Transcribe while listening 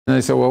And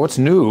they say, well, what's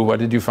new? What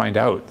did you find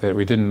out that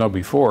we didn't know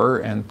before?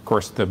 And of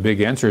course, the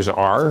big answers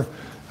are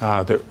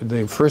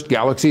the first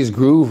galaxies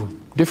grew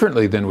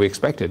differently than we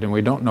expected, and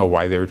we don't know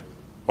why their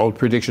old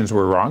predictions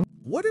were wrong.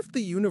 What if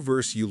the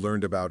universe you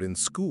learned about in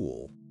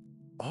school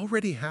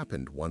already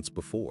happened once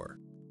before?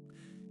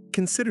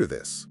 Consider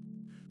this.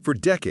 For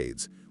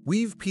decades,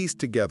 we've pieced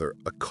together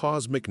a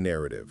cosmic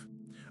narrative,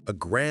 a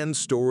grand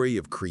story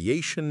of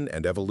creation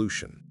and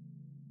evolution.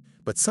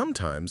 But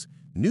sometimes,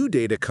 new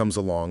data comes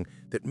along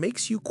that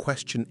makes you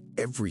question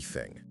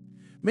everything,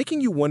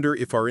 making you wonder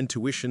if our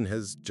intuition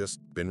has just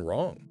been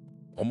wrong,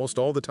 almost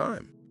all the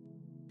time.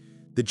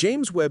 The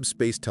James Webb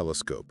Space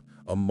Telescope,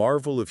 a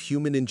marvel of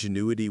human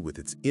ingenuity with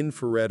its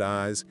infrared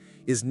eyes,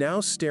 is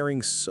now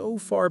staring so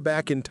far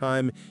back in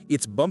time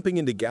it's bumping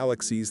into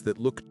galaxies that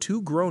look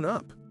too grown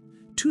up,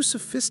 too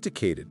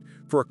sophisticated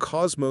for a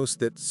cosmos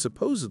that's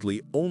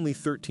supposedly only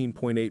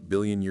 13.8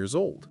 billion years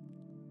old.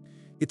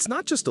 It's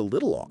not just a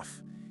little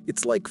off.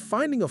 It's like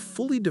finding a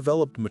fully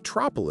developed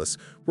metropolis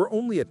where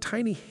only a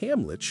tiny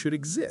hamlet should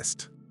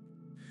exist.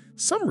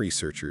 Some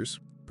researchers,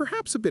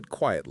 perhaps a bit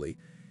quietly,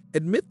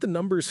 admit the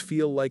numbers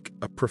feel like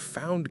a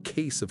profound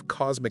case of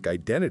cosmic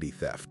identity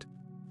theft.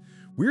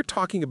 We're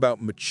talking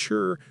about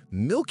mature,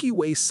 Milky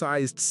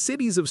Way-sized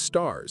cities of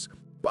stars,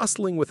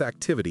 bustling with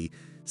activity,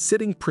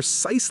 sitting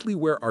precisely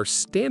where our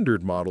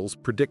standard models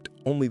predict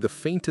only the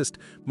faintest,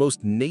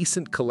 most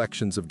nascent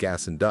collections of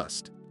gas and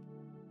dust.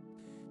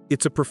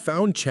 It's a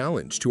profound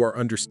challenge to our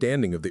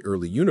understanding of the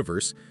early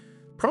universe,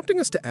 prompting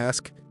us to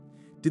ask,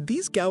 did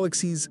these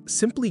galaxies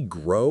simply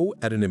grow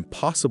at an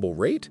impossible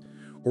rate?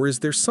 Or is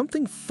there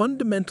something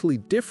fundamentally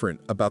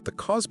different about the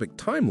cosmic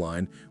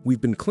timeline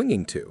we've been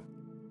clinging to?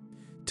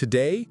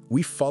 Today,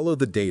 we follow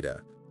the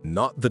data,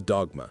 not the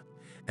dogma,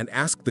 and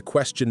ask the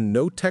question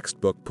no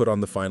textbook put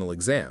on the final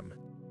exam.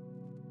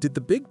 Did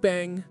the Big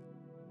Bang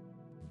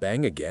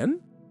bang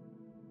again?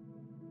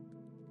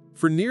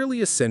 For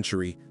nearly a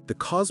century, the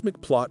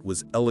cosmic plot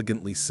was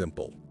elegantly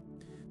simple.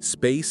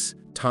 Space,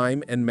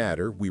 time, and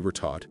matter, we were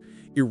taught,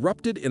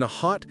 erupted in a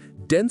hot,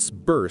 dense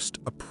burst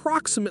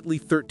approximately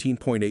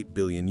 13.8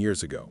 billion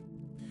years ago.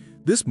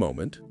 This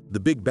moment, the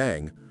Big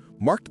Bang,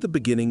 marked the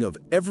beginning of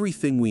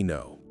everything we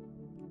know.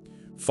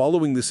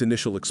 Following this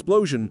initial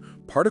explosion,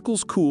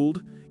 particles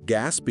cooled,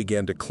 gas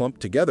began to clump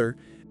together,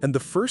 and the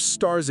first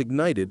stars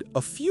ignited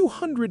a few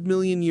 100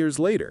 million years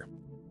later.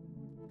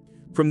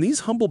 From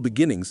these humble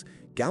beginnings,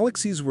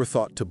 galaxies were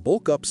thought to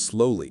bulk up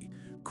slowly,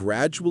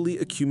 gradually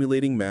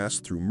accumulating mass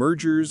through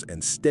mergers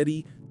and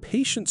steady,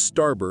 patient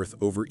starbirth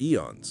over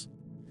eons.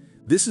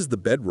 This is the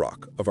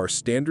bedrock of our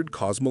standard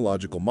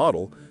cosmological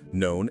model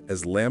known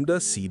as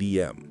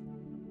lambda-CDM.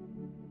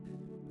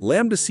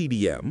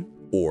 Lambda-CDM,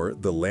 or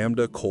the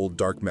lambda cold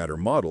dark matter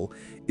model,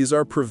 is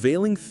our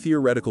prevailing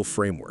theoretical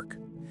framework.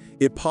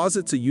 It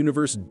posits a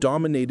universe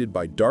dominated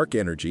by dark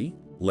energy,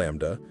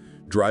 lambda,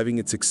 driving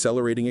its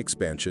accelerating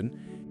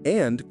expansion,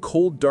 and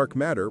cold dark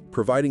matter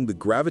providing the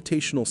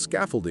gravitational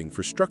scaffolding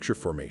for structure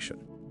formation.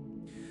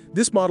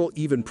 This model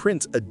even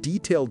prints a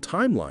detailed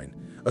timeline,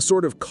 a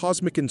sort of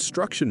cosmic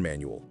instruction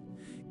manual.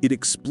 It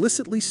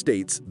explicitly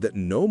states that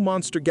no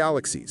monster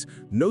galaxies,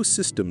 no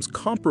systems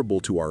comparable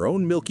to our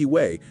own Milky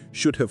Way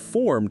should have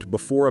formed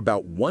before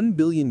about 1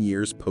 billion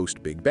years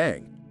post-Big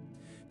Bang.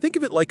 Think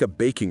of it like a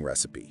baking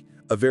recipe,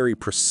 a very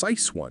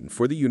precise one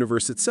for the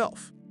universe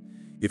itself.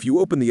 If you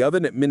open the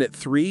oven at minute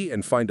 3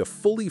 and find a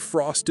fully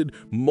frosted,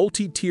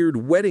 multi-tiered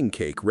wedding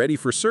cake ready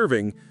for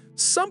serving,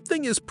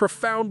 something is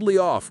profoundly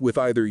off with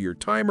either your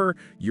timer,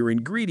 your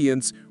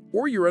ingredients,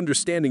 or your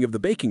understanding of the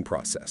baking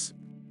process.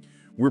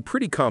 We're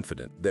pretty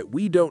confident that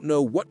we don't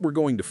know what we're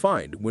going to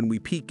find when we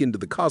peek into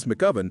the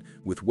cosmic oven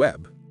with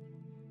Webb.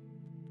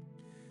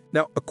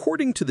 Now,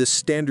 according to this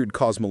standard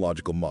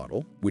cosmological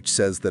model, which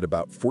says that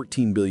about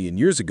 14 billion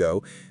years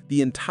ago,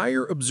 the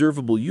entire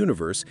observable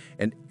universe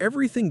and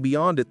everything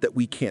beyond it that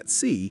we can't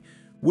see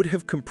would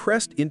have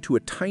compressed into a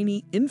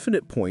tiny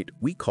infinite point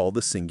we call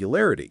the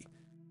singularity.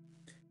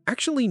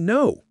 Actually,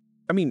 no.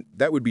 I mean,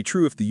 that would be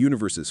true if the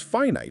universe is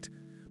finite.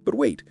 But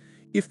wait,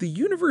 if the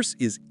universe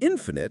is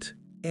infinite,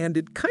 and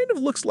it kind of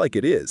looks like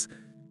it is,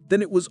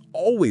 then it was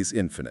always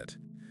infinite.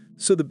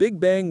 So the Big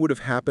Bang would have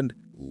happened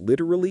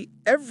literally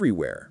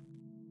everywhere.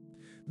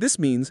 This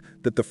means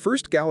that the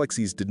first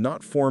galaxies did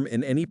not form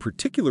in any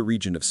particular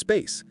region of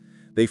space.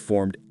 They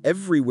formed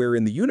everywhere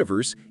in the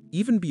universe,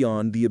 even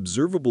beyond the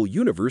observable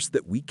universe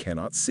that we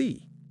cannot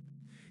see.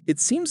 It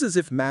seems as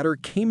if matter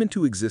came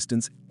into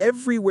existence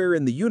everywhere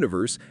in the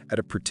universe at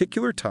a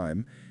particular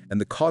time, and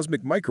the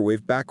cosmic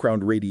microwave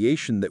background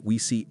radiation that we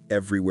see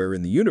everywhere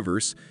in the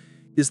universe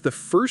is the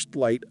first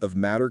light of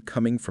matter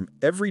coming from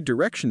every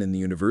direction in the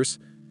universe.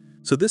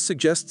 So this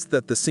suggests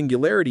that the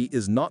singularity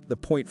is not the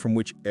point from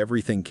which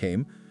everything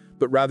came,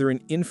 but rather an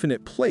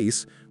infinite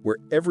place where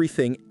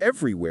everything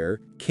everywhere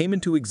came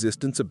into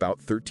existence about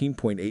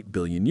 13.8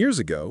 billion years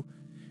ago,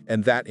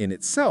 and that in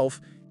itself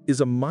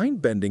is a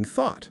mind-bending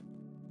thought.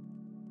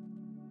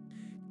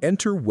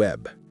 Enter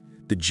Webb,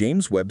 the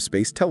James Webb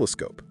Space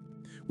Telescope.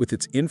 With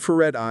its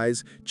infrared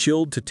eyes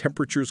chilled to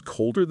temperatures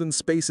colder than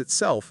space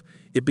itself,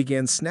 it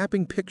began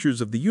snapping pictures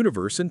of the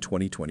universe in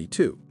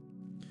 2022.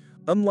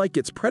 Unlike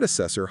its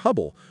predecessor,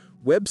 Hubble,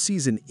 Webb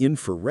sees in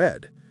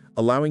infrared,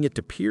 allowing it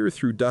to peer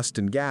through dust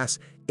and gas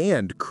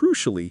and,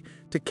 crucially,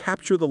 to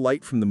capture the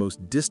light from the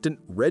most distant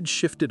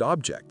red-shifted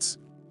objects.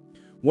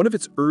 One of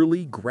its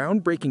early,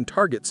 groundbreaking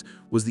targets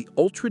was the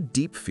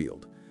ultra-deep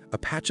field, a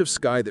patch of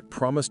sky that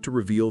promised to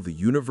reveal the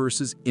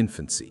universe's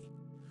infancy.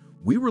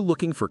 We were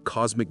looking for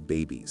cosmic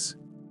babies.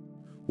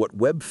 What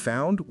Webb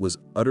found was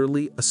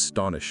utterly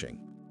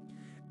astonishing.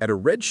 At a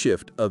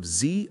redshift of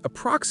Z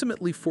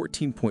approximately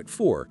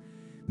 14.4,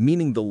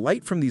 meaning the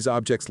light from these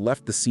objects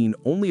left the scene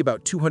only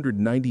about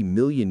 290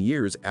 million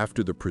years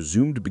after the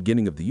presumed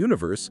beginning of the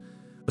universe,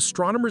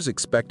 astronomers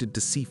expected to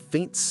see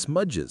faint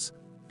smudges,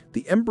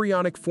 the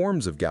embryonic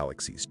forms of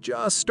galaxies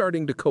just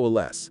starting to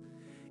coalesce.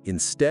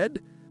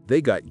 Instead,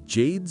 they got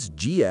JADE's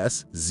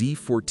GS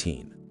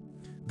Z14.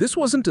 This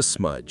wasn't a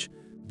smudge.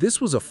 This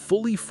was a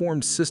fully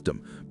formed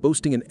system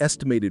boasting an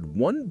estimated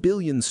 1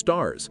 billion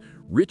stars,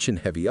 rich in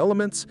heavy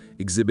elements,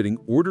 exhibiting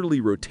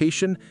orderly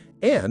rotation,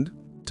 and,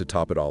 to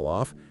top it all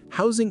off,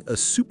 housing a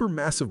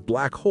supermassive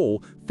black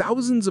hole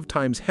thousands of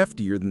times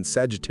heftier than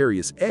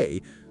Sagittarius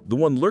A, the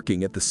one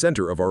lurking at the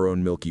center of our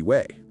own Milky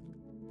Way.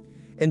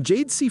 And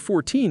JADE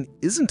C14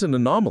 isn't an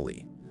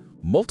anomaly.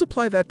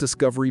 Multiply that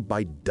discovery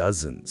by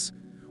dozens.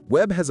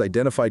 Webb has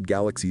identified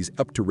galaxies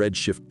up to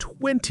redshift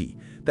 20,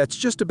 that's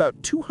just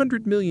about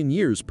 200 million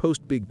years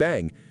post-Big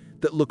Bang,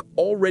 that look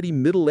already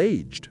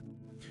middle-aged.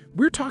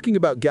 We're talking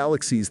about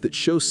galaxies that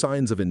show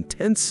signs of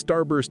intense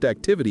starburst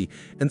activity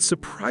and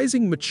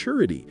surprising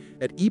maturity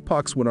at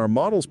epochs when our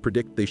models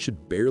predict they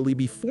should barely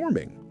be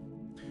forming.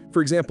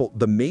 For example,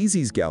 the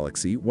Maisie's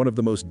galaxy, one of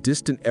the most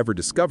distant ever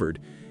discovered,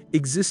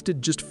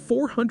 existed just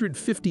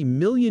 450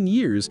 million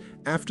years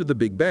after the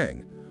Big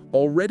Bang,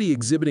 already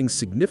exhibiting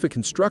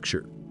significant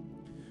structure.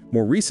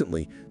 More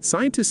recently,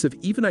 scientists have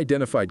even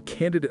identified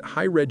candidate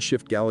high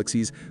redshift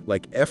galaxies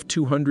like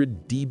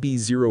F200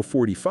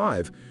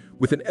 DB045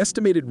 with an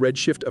estimated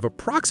redshift of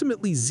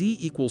approximately Z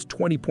equals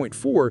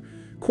 20.4,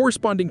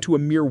 corresponding to a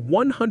mere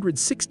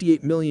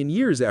 168 million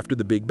years after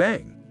the Big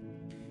Bang.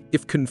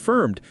 If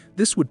confirmed,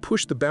 this would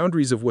push the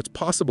boundaries of what's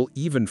possible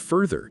even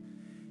further.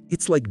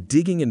 It's like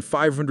digging in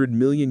 500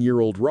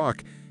 million-year-old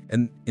rock,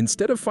 and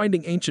instead of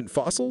finding ancient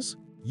fossils,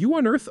 you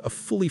unearth a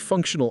fully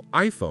functional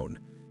iPhone.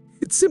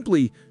 It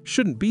simply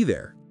shouldn't be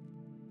there.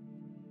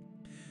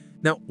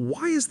 Now,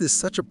 why is this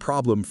such a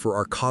problem for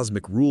our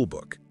cosmic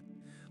rulebook?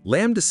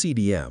 Lambda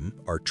CDM,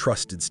 our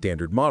trusted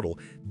standard model,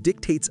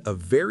 dictates a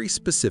very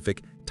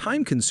specific,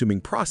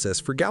 time-consuming process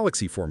for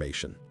galaxy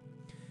formation.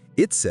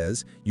 It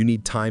says you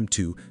need time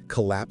to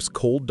collapse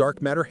cold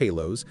dark matter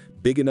halos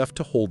big enough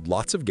to hold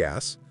lots of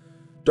gas.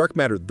 Dark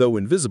matter, though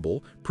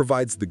invisible,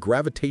 provides the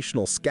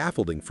gravitational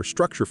scaffolding for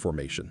structure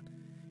formation.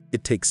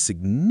 It takes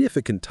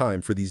significant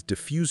time for these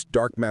diffuse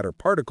dark matter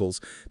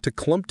particles to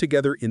clump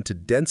together into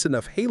dense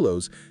enough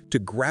halos to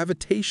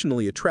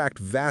gravitationally attract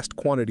vast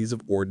quantities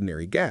of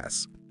ordinary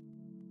gas.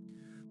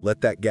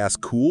 Let that gas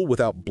cool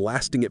without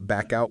blasting it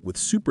back out with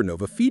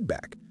supernova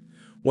feedback.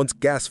 Once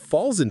gas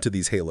falls into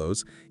these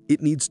halos,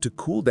 it needs to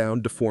cool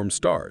down to form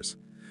stars.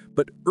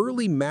 But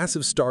early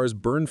massive stars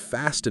burn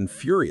fast and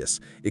furious,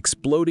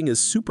 exploding as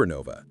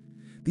supernova.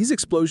 These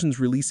explosions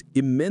release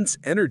immense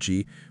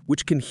energy,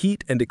 which can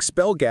heat and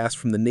expel gas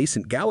from the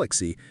nascent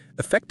galaxy,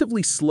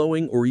 effectively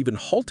slowing or even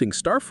halting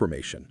star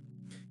formation.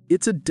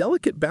 It's a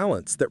delicate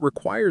balance that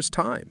requires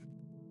time.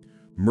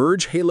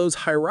 Merge halos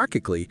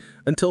hierarchically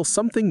until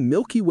something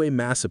Milky Way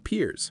mass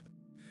appears.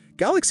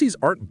 Galaxies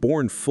aren't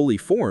born fully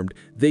formed,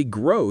 they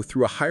grow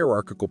through a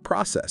hierarchical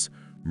process,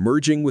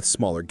 merging with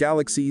smaller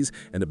galaxies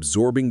and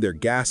absorbing their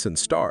gas and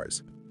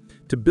stars.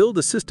 To build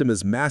a system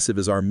as massive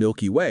as our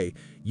Milky Way,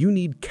 you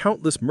need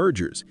countless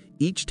mergers,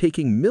 each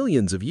taking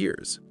millions of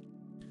years.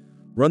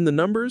 Run the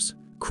numbers,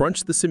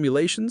 crunch the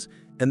simulations,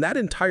 and that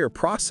entire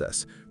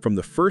process, from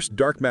the first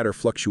dark matter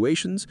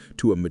fluctuations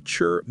to a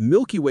mature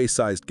Milky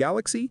Way-sized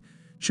galaxy,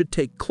 should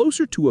take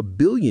closer to 1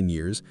 billion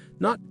years,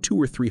 not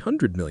 200 or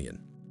 300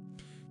 million.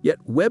 Yet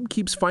Webb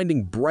keeps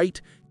finding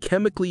bright,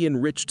 chemically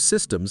enriched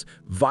systems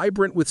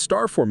vibrant with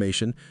star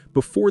formation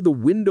before the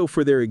window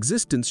for their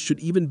existence should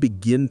even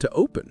begin to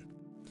open.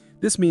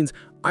 This means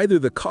either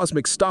the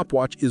cosmic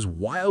stopwatch is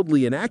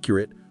wildly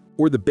inaccurate,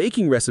 or the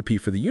baking recipe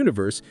for the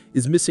universe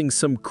is missing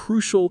some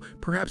crucial,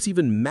 perhaps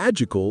even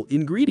magical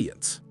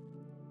ingredients.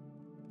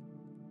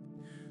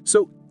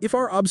 So, if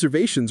our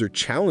observations are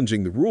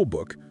challenging the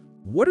rulebook,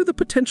 what are the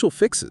potential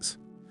fixes?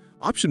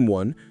 Option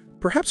 1,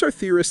 perhaps our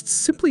theorists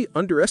simply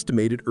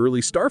underestimated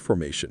early star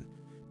formation.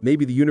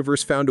 Maybe the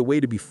universe found a way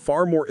to be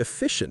far more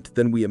efficient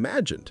than we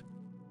imagined.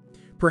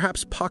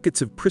 Perhaps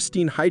pockets of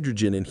pristine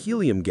hydrogen and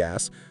helium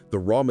gas, the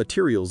raw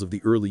materials of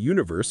the early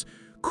universe,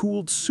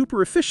 cooled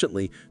super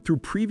efficiently through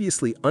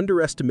previously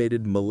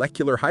underestimated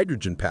molecular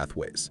hydrogen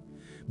pathways.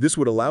 This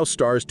would allow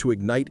stars to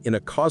ignite in a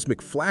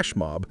cosmic flash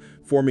mob,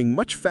 forming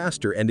much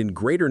faster and in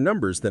greater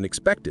numbers than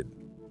expected.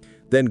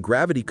 Then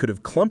gravity could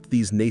have clumped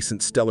these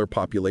nascent stellar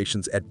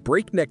populations at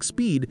breakneck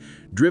speed,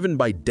 driven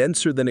by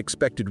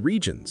denser-than-expected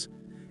regions.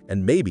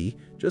 And maybe,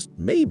 just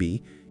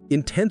maybe,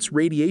 intense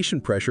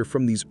radiation pressure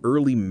from these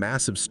early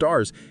massive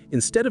stars,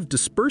 instead of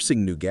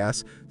dispersing new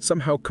gas,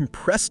 somehow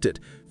compressed it,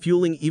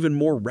 fueling even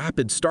more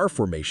rapid star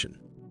formation.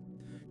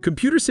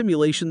 Computer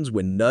simulations,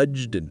 when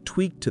nudged and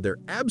tweaked to their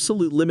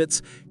absolute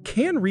limits,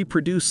 can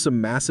reproduce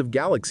some massive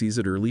galaxies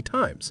at early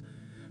times.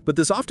 But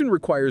this often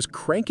requires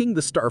cranking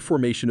the star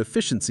formation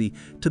efficiency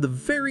to the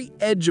very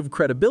edge of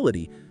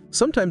credibility,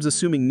 sometimes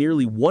assuming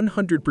nearly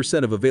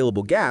 100% of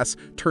available gas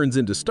turns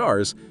into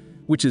stars,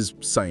 which is,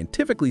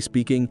 scientifically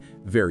speaking,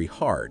 very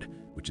hard,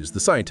 which is the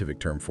scientific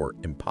term for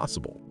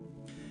impossible.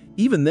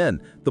 Even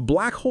then, the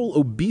black hole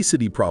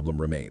obesity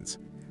problem remains.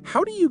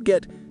 How do you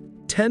get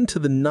 10 to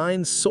the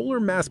 9 solar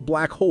mass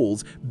black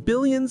holes,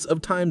 billions of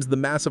times the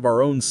mass of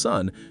our own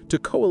sun, to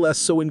coalesce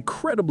so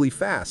incredibly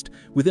fast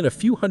within a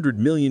few 100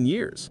 million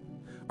years?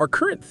 Our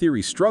current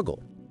theories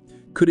struggle.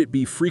 Could it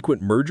be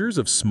frequent mergers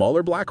of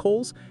smaller black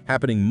holes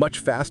happening much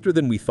faster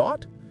than we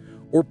thought?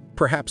 Or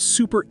perhaps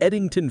super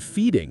Eddington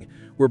feeding,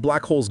 where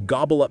black holes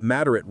gobble up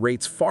matter at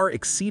rates far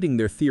exceeding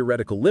their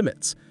theoretical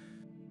limits?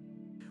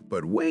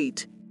 But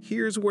wait,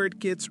 here's where it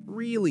gets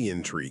really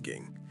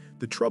intriguing.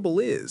 The trouble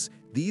is,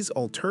 these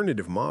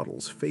alternative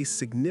models face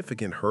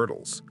significant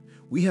hurdles.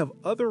 We have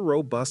other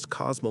robust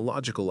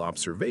cosmological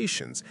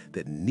observations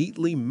that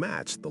neatly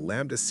match the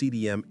lambda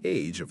CDM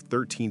age of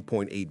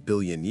 13.8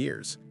 billion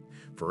years.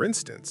 For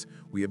instance,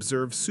 we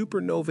observe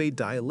supernovae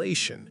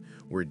dilation,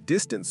 where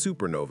distant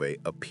supernovae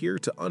appear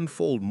to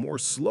unfold more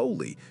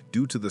slowly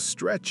due to the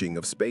stretching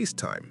of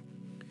space-time.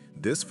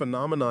 This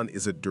phenomenon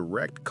is a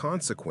direct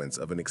consequence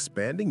of an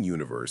expanding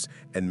universe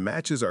and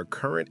matches our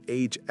current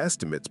age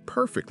estimates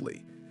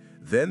perfectly.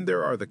 Then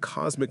there are the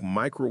cosmic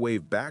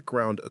microwave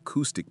background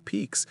acoustic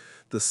peaks,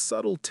 the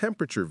subtle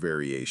temperature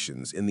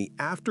variations in the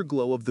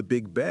afterglow of the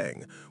Big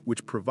Bang,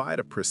 which provide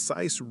a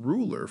precise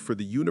ruler for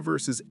the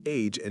universe's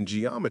age and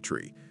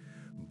geometry.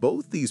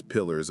 Both these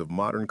pillars of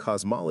modern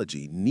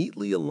cosmology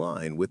neatly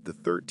align with the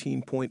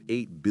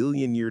 13.8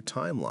 billion-year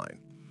timeline.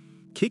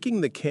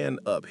 Kicking the can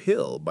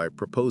uphill by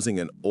proposing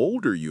an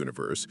older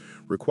universe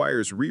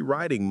requires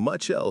rewriting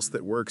much else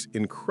that works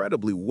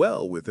incredibly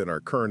well within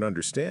our current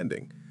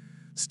understanding.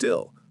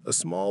 Still, a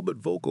small but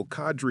vocal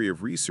cadre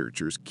of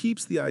researchers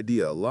keeps the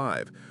idea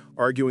alive,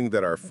 arguing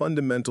that our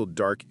fundamental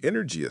dark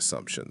energy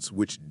assumptions,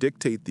 which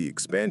dictate the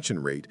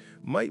expansion rate,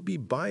 might be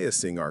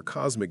biasing our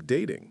cosmic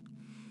dating.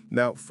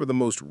 Now, for the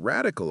most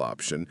radical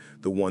option,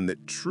 the one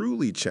that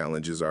truly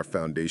challenges our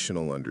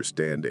foundational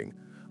understanding,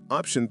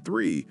 option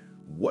 3,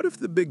 what if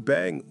the Big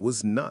Bang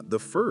was not the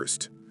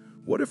first?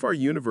 What if our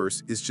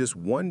universe is just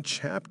one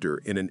chapter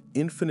in an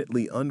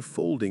infinitely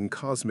unfolding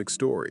cosmic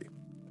story?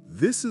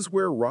 This is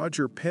where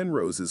Roger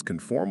Penrose's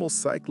conformal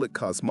cyclic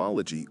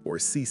cosmology, or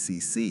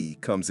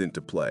CCC, comes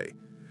into play.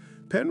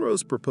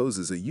 Penrose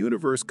proposes a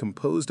universe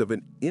composed of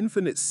an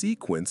infinite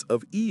sequence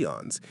of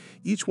eons,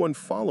 each one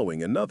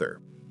following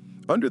another.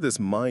 Under this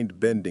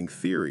mind-bending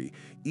theory,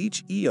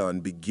 each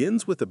eon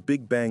begins with a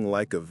Big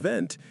Bang-like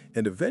event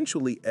and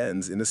eventually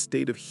ends in a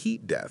state of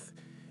heat death.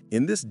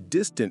 In this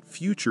distant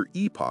future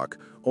epoch,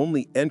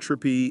 only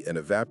entropy and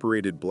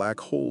evaporated black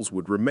holes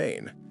would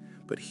remain.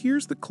 But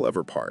here's the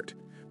clever part.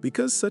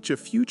 Because such a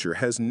future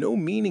has no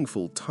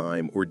meaningful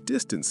time or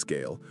distance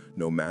scale,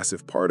 no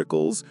massive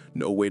particles,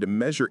 no way to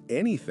measure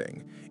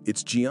anything,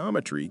 its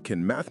geometry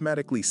can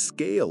mathematically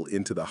scale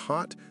into the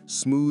hot,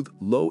 smooth,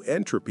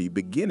 low-entropy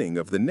beginning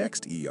of the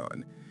next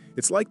eon.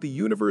 It's like the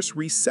universe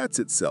resets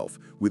itself,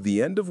 with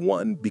the end of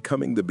one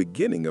becoming the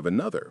beginning of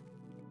another.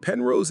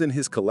 Penrose and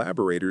his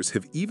collaborators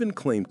have even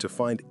claimed to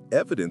find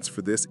evidence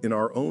for this in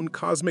our own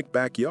cosmic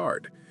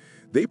backyard.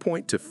 They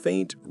point to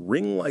faint,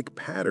 ring-like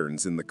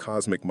patterns in the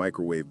cosmic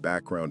microwave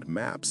background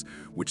maps,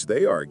 which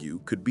they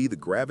argue could be the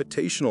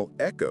gravitational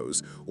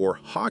echoes or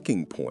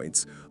Hawking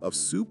points of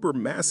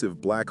supermassive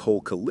black hole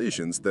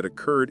collisions that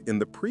occurred in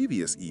the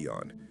previous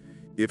eon.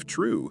 If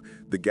true,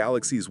 the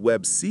galaxy's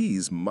Webb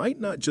seas might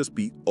not just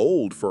be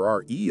old for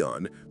our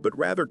eon, but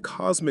rather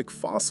cosmic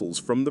fossils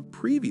from the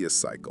previous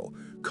cycle,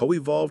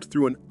 co-evolved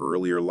through an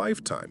earlier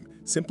lifetime,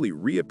 simply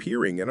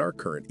reappearing in our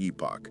current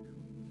epoch.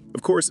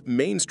 Of course,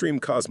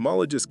 mainstream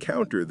cosmologists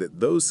counter that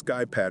those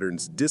sky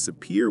patterns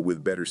disappear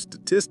with better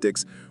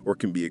statistics or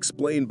can be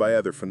explained by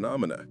other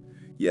phenomena.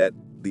 Yet,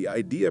 the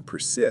idea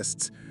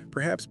persists,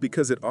 perhaps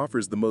because it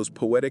offers the most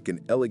poetic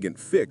and elegant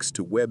fix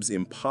to Webb's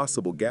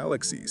impossible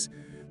galaxies.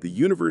 The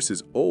universe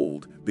is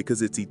old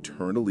because it's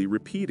eternally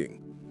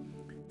repeating.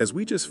 As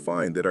we just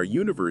find that our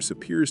universe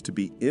appears to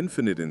be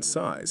infinite in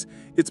size,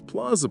 it's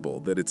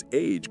plausible that its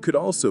age could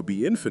also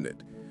be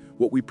infinite.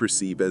 What we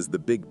perceive as the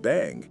Big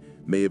Bang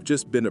may have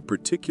just been a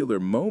particular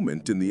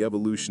moment in the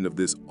evolution of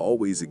this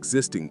always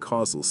existing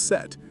causal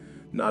set,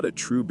 not a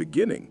true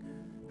beginning.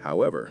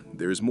 However,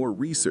 there's more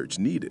research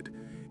needed.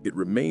 It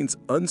remains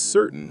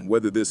uncertain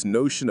whether this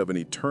notion of an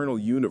eternal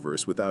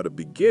universe without a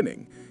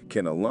beginning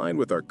can align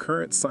with our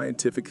current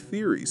scientific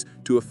theories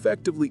to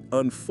effectively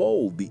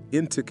unfold the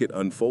intricate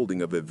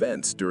unfolding of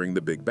events during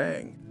the Big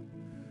Bang.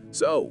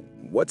 So,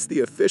 what's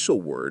the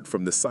official word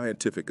from the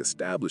scientific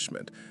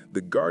establishment,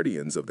 the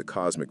guardians of the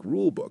cosmic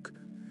rulebook?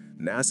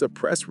 NASA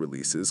press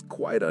releases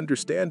quite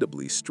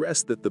understandably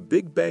stress that the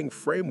Big Bang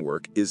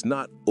framework is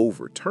not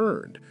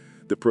overturned.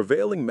 The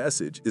prevailing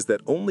message is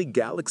that only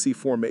galaxy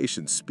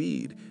formation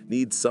speed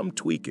needs some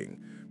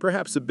tweaking,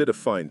 perhaps a bit of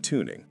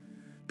fine-tuning.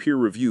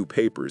 Peer-review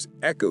papers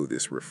echo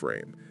this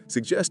refrain,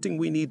 suggesting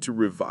we need to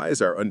revise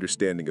our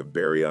understanding of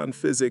baryon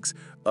physics,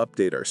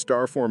 update our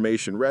star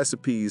formation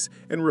recipes,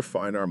 and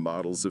refine our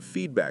models of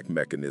feedback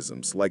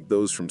mechanisms like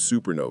those from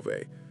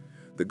supernovae.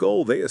 The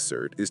goal, they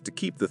assert, is to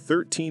keep the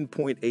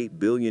 13.8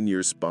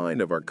 billion-year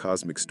spine of our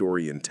cosmic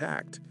story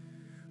intact.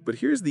 But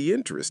here's the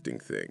interesting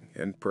thing,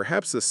 and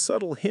perhaps a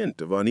subtle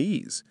hint of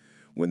unease.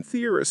 When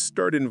theorists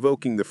start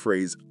invoking the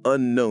phrase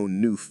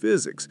unknown new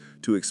physics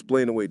to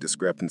explain away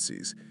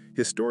discrepancies,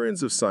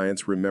 historians of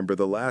science remember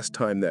the last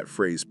time that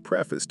phrase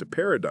prefaced a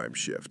paradigm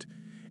shift.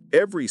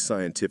 Every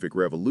scientific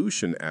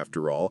revolution,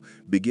 after all,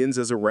 begins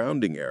as a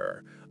rounding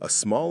error, a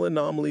small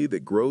anomaly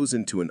that grows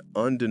into an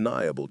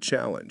undeniable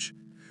challenge.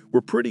 We're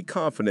pretty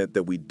confident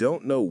that we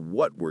don't know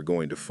what we're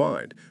going to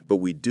find, but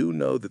we do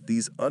know that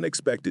these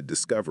unexpected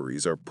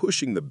discoveries are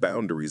pushing the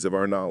boundaries of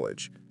our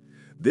knowledge.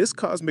 This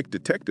cosmic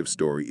detective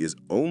story is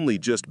only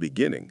just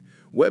beginning.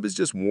 Webb is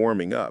just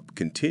warming up,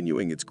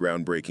 continuing its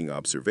groundbreaking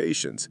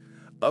observations.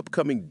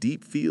 Upcoming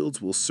deep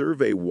fields will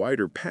survey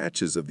wider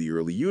patches of the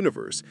early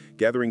universe,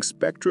 gathering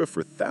spectra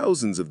for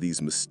thousands of these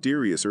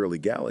mysterious early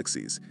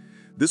galaxies.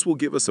 This will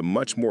give us a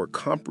much more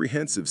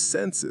comprehensive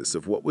census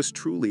of what was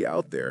truly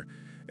out there.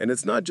 And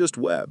it's not just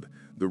Webb.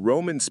 The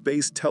Roman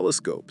Space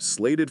Telescope,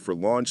 slated for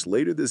launch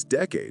later this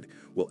decade,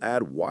 will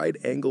add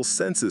wide-angle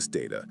census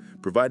data,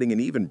 providing an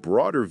even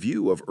broader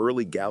view of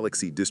early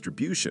galaxy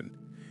distribution.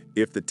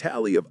 If the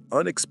tally of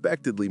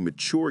unexpectedly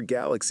mature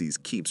galaxies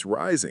keeps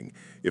rising,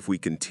 if we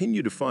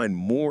continue to find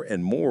more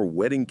and more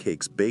wedding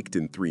cakes baked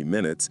in 3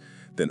 minutes,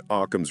 then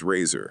Occam's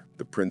razor,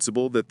 the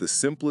principle that the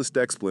simplest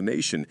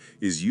explanation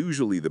is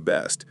usually the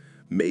best,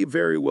 may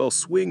very well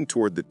swing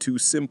toward the two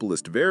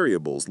simplest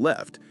variables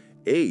left: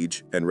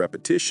 age and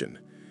repetition.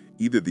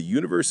 Either the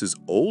universe is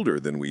older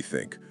than we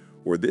think,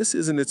 or this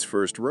isn't its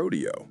first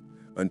rodeo.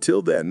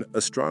 Until then,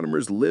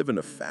 astronomers live in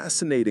a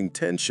fascinating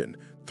tension,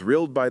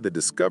 thrilled by the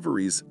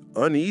discoveries,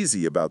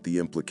 uneasy about the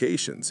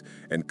implications,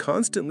 and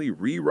constantly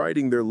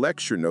rewriting their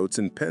lecture notes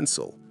in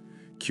pencil.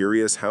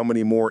 Curious how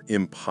many more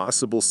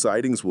impossible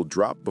sightings will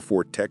drop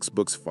before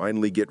textbooks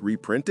finally get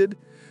reprinted?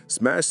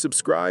 Smash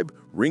subscribe,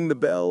 ring the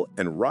bell,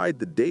 and ride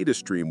the data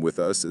stream with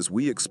us as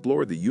we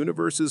explore the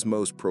universe's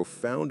most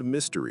profound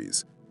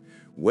mysteries.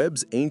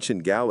 Webb's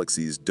ancient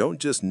galaxies don't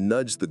just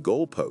nudge the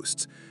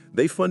goalposts.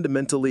 They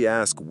fundamentally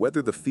ask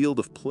whether the field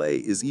of play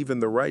is even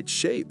the right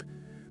shape.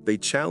 They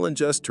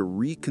challenge us to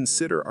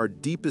reconsider our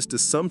deepest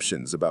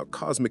assumptions about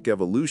cosmic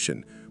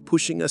evolution,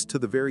 pushing us to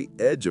the very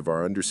edge of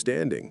our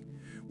understanding.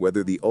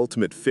 Whether the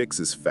ultimate fix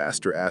is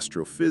faster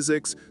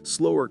astrophysics,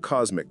 slower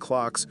cosmic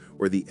clocks,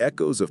 or the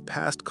echoes of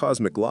past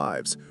cosmic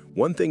lives,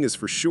 one thing is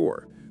for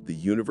sure: the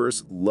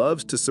universe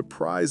loves to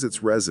surprise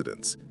its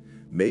residents.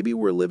 Maybe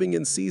we're living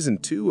in season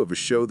 2 of a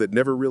show that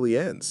never really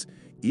ends.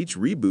 Each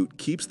reboot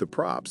keeps the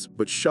props,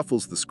 but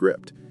shuffles the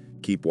script.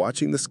 Keep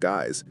watching the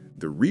skies.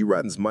 The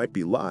reruns might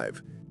be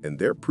live, and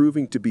they're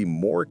proving to be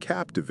more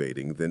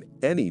captivating than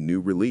any new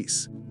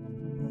release.